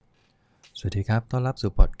สวัสดีครับต้อนรับ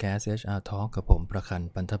สู่พอดแคสต์ HR Talk กับผมประคัน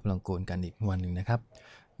ปันทพลังกูลกันอีกวันหนึ่งนะครับ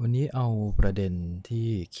วันนี้เอาประเด็นที่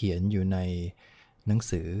เขียนอยู่ในหนัง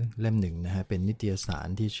สือเล่มหนึ่งนะฮะเป็นนิตยสาร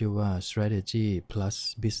ที่ชื่อว่า Strategy Plus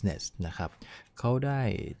Business นะครับเขาได้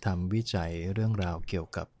ทำวิจัยเรื่องราวเกี่ยว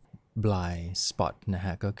กับ blind spot นะฮ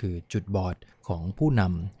ะก็คือจุดบอดของผู้น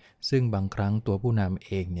ำซึ่งบางครั้งตัวผู้นำเ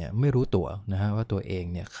องเนี่ยไม่รู้ตัวนะฮะว่าตัวเอง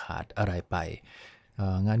เนี่ยขาดอะไรไป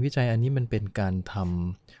งานวิจัยอันนี้มันเป็นการท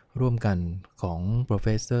ำร่วมกันของ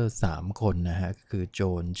professor 3 คนนะฮะคือโจ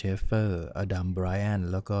นเชฟเฟอร์อดัมไบรอัน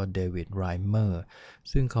แล้วก็เดวิดไรเมอร์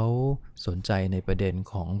ซึ่งเขาสนใจในประเด็น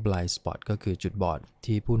ของ blind spot ก็คือจุดบอด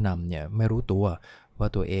ที่ผู้นำเนี่ยไม่รู้ตัวว่า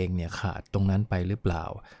ตัวเองเนี่ยขาดตรงนั้นไปหรือเปล่า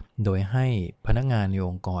โดยให้พนักงานในอ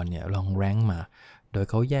งค์กรเนี่ยลองแรงมาโดย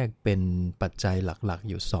เขาแยกเป็นปัจจัยหลักๆ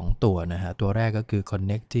อยู่2ตัวนะฮะตัวแรกก็คือ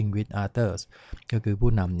connecting with others ก็คือ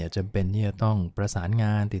ผู้นำเนี่ยจำเป็นที่จะต้องประสานง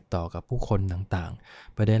านติดต่อกับผู้คนต่าง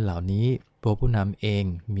ๆประเด็นเหล่านี้ตัวผู้นำเอง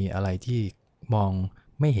มีอะไรที่มอง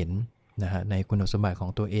ไม่เห็นนะฮะในคุณสมบัติขอ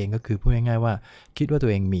งตัวเองก็คือพูดง่ายๆว่าคิดว่าตั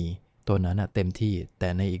วเองมีตัวนั้นเต็มที่แต่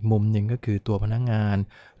ในอีกมุมหนึ่งก็คือตัวพนักงาน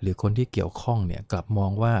หรือคนที่เกี่ยวข้องเนี่ยกลับมอ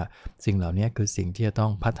งว่าสิ่งเหล่านี้คือสิ่งที่จะต้อ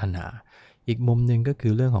งพัฒนาอีกมุมหนึ่งก็คื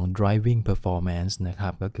อเรื่องของ driving performance นะครั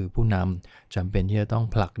บก็คือผู้นำจำเป็นที่จะต้อง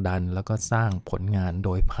ผลักดันแล้วก็สร้างผลงานโด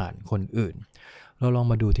ยผ่านคนอื่นเราลอง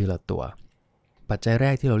มาดูทีละตัวปัจจัยแร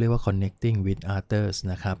กที่เราเรียกว่า connecting with others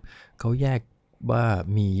นะครับเขาแยกว่า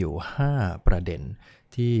มีอยู่5ประเด็น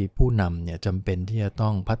ที่ผู้นำเนี่ยจำเป็นที่จะต้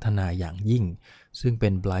องพัฒนาอย่างยิ่งซึ่งเป็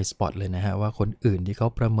น blind spot เลยนะฮะว่าคนอื่นที่เขา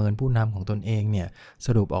ประเมินผู้นำของตนเองเนี่ยส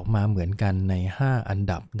รุปออกมาเหมือนกันใน5อัน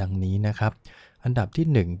ดับดังนี้นะครับอันดับที่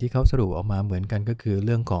1ที่เขาสรุปออกมาเหมือนกันก็คือเ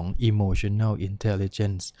รื่องของ emotional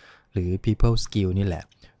intelligence หรือ people skill นี่แหละ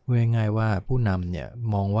พูดง่ายๆว่าผู้นำเนี่ย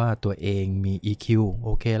มองว่าตัวเองมี EQ โอ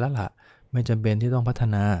เคแล้วล่ะไม่จำเป็นที่ต้องพัฒ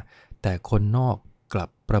นาแต่คนนอกกลับ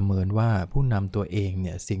ประเมินว่าผู้นำตัวเองเ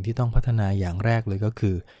นี่ยสิ่งที่ต้องพัฒนาอย่างแรกเลยก็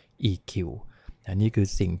คือ EQ อันนี้คือ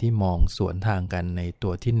สิ่งที่มองสวนทางกันในตั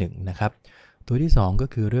วที่1นะครับตัวที่2ก็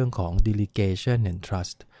คือเรื่องของ delegation and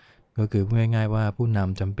trust ก็คือพูดง่ายๆว่าผู้น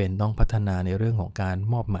ำจำเป็นต้องพัฒนาในเรื่องของการ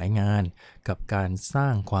มอบหมายงานกับการสร้า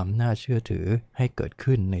งความน่าเชื่อถือให้เกิด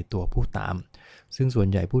ขึ้นในตัวผู้ตามซึ่งส่วน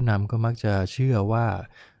ใหญ่ผู้นำก็มักจะเชื่อว่า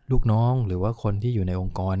ลูกน้องหรือว่าคนที่อยู่ในอง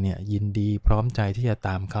ค์กรเนี่ยยินดีพร้อมใจที่จะต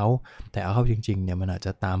ามเขาแต่เอาเข้าจริงๆเนี่ยมันอาจจ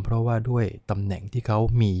ะตามเพราะว่าด้วยตำแหน่งที่เขา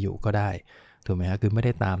มีอยู่ก็ได้ถูกไหมฮะคือไม่ไ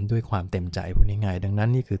ด้ตามด้วยความเต็มใจพูดง่ายๆดังนั้น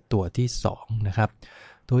นี่คือตัวที่2นะครับ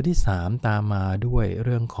ตัวที่3ตามมาด้วยเ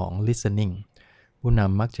รื่องของ listening ผู้น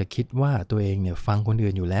ำมักจะคิดว่าตัวเองเนี่ยฟังคน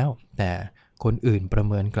อื่นอยู่แล้วแต่คนอื่นประ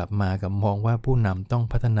เมินกลับมากับมองว่าผู้นำต้อง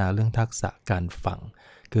พัฒนาเรื่องทักษะการฟัง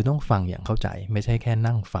คือต้องฟังอย่างเข้าใจไม่ใช่แค่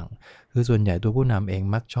นั่งฟังคือส่วนใหญ่ตัวผู้นำเอง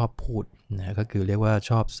มักชอบพูดนะก็คือเรียกว่า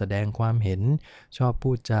ชอบแสดงความเห็นชอบพู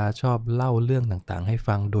ดจาชอบเล่าเรื่องต่างๆให้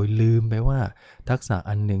ฟังโดยลืมไปว่าทักษะ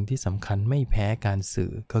อันนึงที่สำคัญไม่แพ้การสื่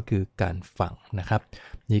อก็คือการฟังนะครับ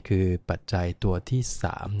นี่คือปัจจัยตัวที่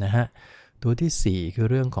3นะฮะตัวที่4คือ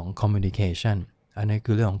เรื่องของ communication อันนี้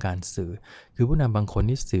คือเรื่องของการสื่อคือผู้นำบางคน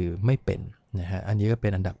ที่สื่อไม่เป็นนะฮะอันนี้ก็เป็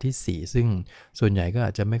นอันดับที่4ซึ่งส่วนใหญ่ก็อ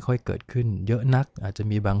าจจะไม่ค่อยเกิดขึ้นเยอะนักอาจจะ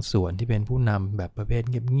มีบางส่วนที่เป็นผู้นำแบบประเภท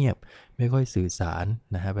เงียบๆไม่ค่อยสื่อสาร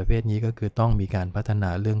นะฮะประเภทนี้ก็คือต้องมีการพัฒนา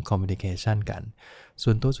เรื่อง communication กันส่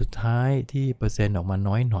วนตัวสุดท้ายที่เปอร์เซ็นต์ออกมา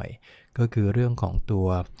น้อยหน่อยก็คือเรื่องของตัว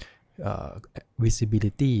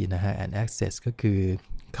visibility นะฮะ and access ก็คือ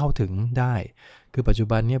เข้าถึงได้คือปัจจุ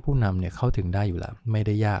บันเนี่ยผู้นำเนี่ยเข้าถึงได้อยู่แล้วไม่ไ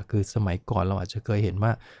ด้ยากคือสมัยก่อนเราอาจจะเคยเห็นว่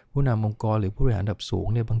าผู้นำองค์กรหรือผู้บริหารระดับสูง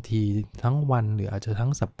เนี่ยบางทีทั้งวันหรืออาจจะทั้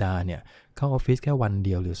งสัปดาห์เนี่ยเข้าออฟฟิศแค่วันเ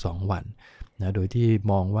ดียวหรือ2วันนะโดยที่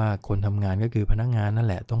มองว่าคนทำงานก็คือพนักงานนั่น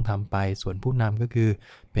แหละต้องทำไปส่วนผู้นำก็คือ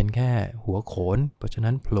เป็นแค่หัวโขนเพราะฉะ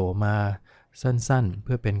นั้นโผล่มาสั้นๆเ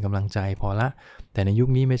พื่อเป็นกำลังใจพอละแต่ในยุค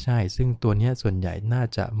นี้ไม่ใช่ซึ่งตัวนี้ส่วนใหญ่น่า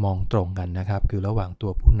จะมองตรงกันนะครับคือระหว่างตั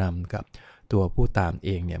วผู้นำกับตัวผู้ตามเอ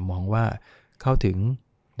งเนี่ยมองว่าเข้าถึง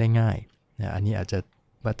ได้ง่ายนะอันนี้อาจจะ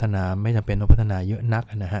พัฒนาไม่จำเป็นต้องพัฒนาเยอะนัก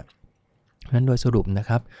นะฮะนั้นโดยสรุปนะ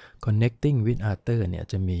ครับ connecting with others เนี่ย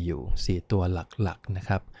จะมีอยู่4ตัวหลักๆนะค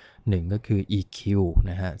รับ1ก็คือ EQ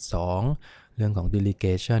นะฮะ2เรื่องของ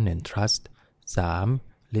delegation and trust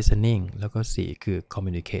 3 listening แล้วก็4คือ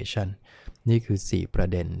communication นี่คือ4ประ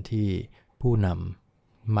เด็นที่ผู้น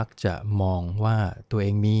ำมักจะมองว่าตัวเอ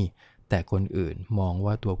งมีแต่คนอื่นมอง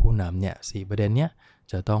ว่าตัวผู้นำเนี่ย4ประเด็นเนี้ย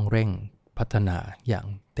จะต้องเร่งพัฒนาอย่าง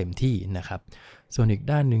เต็มที่นะครับส่วนอีก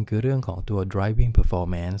ด้านหนึ่งคือเรื่องของตัว driving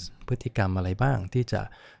performance พฤติกรรมอะไรบ้างที่จะ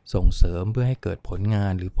ส่งเสริมเพื่อให้เกิดผลงา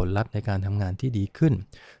นหรือผลลัพธ์ในการทำงานที่ดีขึ้น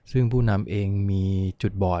ซึ่งผู้นำเองมีจุ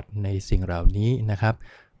ดบอดในสิ่งเหล่านี้นะครับ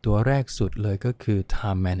ตัวแรกสุดเลยก็คือ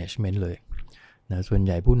time management เลย นะส่วนใ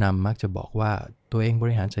หญ่ผู้นำมักจะบอกว่าตัวเองบ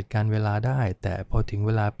ริหารจัดการเวลาได้แต่พอถึงเ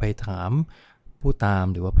วลาไปถามผู้ตาม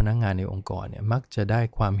หรือว่าพนักงานในองค์กรเนี่ยมักจะได้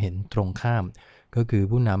ความเห็นตรงข้ามก็คือ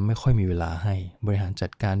ผู้นำไม่ค่อยมีเวลาให้บริหารจั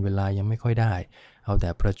ดการเวลายังไม่ค่อยได้เอาแต่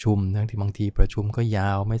ประชุมทั้งที่บางทีประชุมก็ย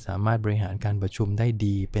าวไม่สามารถบริหารการประชุมได้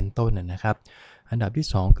ดีเป็นต้นนะครับอันดับที่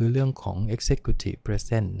2คือเรื่องของ executive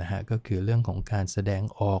presence นะฮะก็คือเรื่องของการแสดง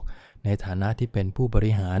ออกในฐานะที่เป็นผู้บ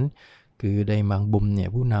ริหารคือในบางบุมเนี่ย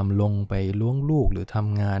ผู้นำลงไปล้วงลูกหรือท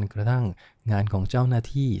ำงานกระทั่งงานของเจ้าหน้า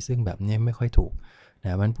ที่ซึ่งแบบนี้ไม่ค่อยถูกน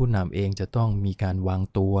ะวันผู้นำเองจะต้องมีการวาง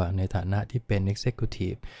ตัวในฐานะที่เป็น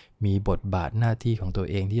Executive มีบทบาทหน้าที่ของตัว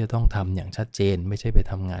เองที่จะต้องทำอย่างชัดเจนไม่ใช่ไป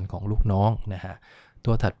ทำงานของลูกน้องนะฮะ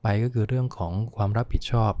ตัวถัดไปก็คือเรื่องของความรับผิด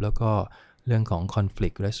ชอบแล้วก็เรื่องของ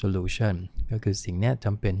conflict resolution ก็คือสิ่งนี้จ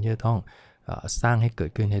ำเป็นที่จะต้องสร้างให้เกิด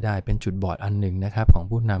ขึ้นให้ได้เป็นจุดบอดอันหนึ่งนะครับของ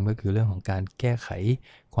ผู้นำก็คือเรื่องของการแก้ไข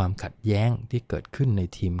ความขัดแย้งที่เกิดขึ้นใน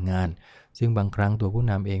ทีมงานซึ่งบางครั้งตัวผู้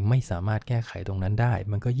นำเองไม่สามารถแก้ไขตรงนั้นได้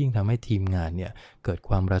มันก็ยิ่งทำให้ทีมงานเนี่ยเกิดค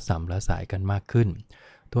วามระส่ำระสายกันมากขึ้น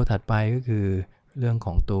ตัวถัดไปก็คือเรื่องข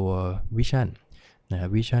องตัว vision นะ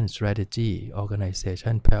vision strategy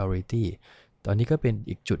organization priority ตอนนี้ก็เป็น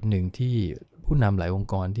อีกจุดหนึ่งที่ผู้นำหลายอง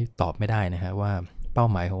ค์กรที่ตอบไม่ได้นะฮะว่าเป้า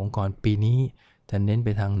หมายขององค์กรปีนี้จะเน้นไป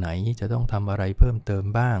ทางไหนจะต้องทำอะไรเพิ่มเติม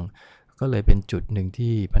บ้างก็เลยเป็นจุดหนึ่ง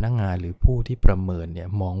ที่พนักงานหรือผู้ที่ประเมินเนี่ย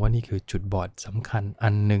มองว่านี่คือจุดบอดสำคัญอั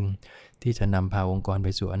นหนึ่งที่จะนำพาองค์กรไป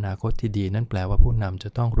สู่อนาคตที่ดีนั่นแปลว่าผู้นำจะ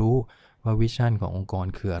ต้องรู้ว่าวิชั่นขององค์กร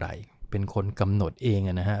คืออะไรเป็นคนกำหนดเอง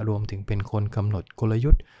นะฮะรวมถึงเป็นคนกำหนดกล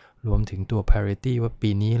ยุทธ์รวมถึงตัว priority ว่าปี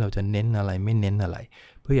นี้เราจะเน้นอะไรไม่เน้นอะไร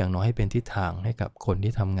เพื่ออย่างน้อยให้เป็นทิศทางให้กับคน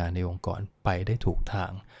ที่ทำงานในองค์กรไปได้ถูกทา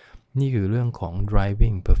งนี่คือเรื่องของ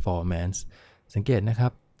driving performance สังเกตนะครั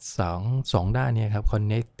บสองด้านนี้ครับ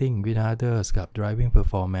connecting with others กับ driving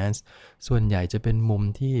performance ส่วนใหญ่จะเป็นมุม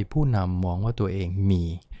ที่ผู้นำมองว่าตัวเองมี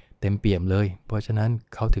เต็มเปี่ยมเลยเพราะฉะนั้น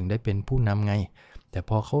เขาถึงได้เป็นผู้นำไงแต่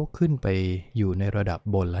พอเขาขึ้นไปอยู่ในระดับ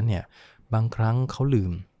บนแล้วเนี่ยบางครั้งเขาลื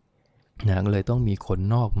มนะเลยต้องมีคน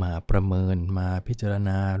นอกมาประเมินมาพิจารณ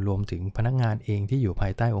ารวมถึงพนักงานเองที่อยู่ภา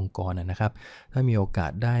ยใต้องค์กรนะครับถ้ามีโอกา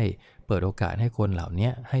สได้เปิดโอกาสให้คนเหล่านี้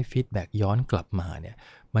ให้ฟีดแบ็กย้อนกลับมาเนี่ย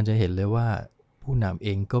มันจะเห็นเลยว่าผู้นำเอ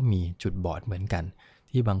งก็มีจุดบอดเหมือนกัน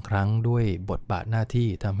ที่บางครั้งด้วยบทบาทหน้าที่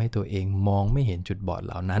ทำให้ตัวเองมองไม่เห็นจุดบอดเ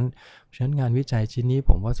หล่านั้นเพราะฉะนั้นงานวิจัยชิ้นนี้ผ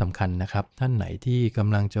มว่าสำคัญนะครับท่านไหนที่ก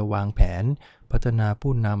ำลังจะวางแผนพัฒนา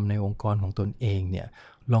ผู้นำในองค์กรของตนเองเนี่ย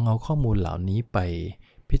ลองเอาข้อมูลเหล่านี้ไป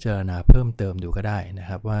พิจารณาเพิ่มเติมดูก็ได้นะค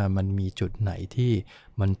รับว่ามันมีจุดไหนที่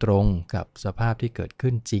มันตรงกับสภาพที่เกิด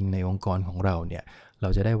ขึ้นจริงในองค์กรของเราเนี่ยเรา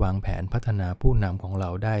จะได้วางแผนพัฒนาผู้นำของเรา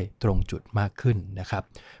ได้ตรงจุดมากขึ้นนะครับ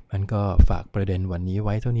มันก็ฝากประเด็นวันนี้ไ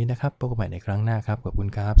ว้เท่านี้นะครับพบกันใหม่ในครั้งหน้าครับขอบคุณ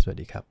ครับสวัสดีครับ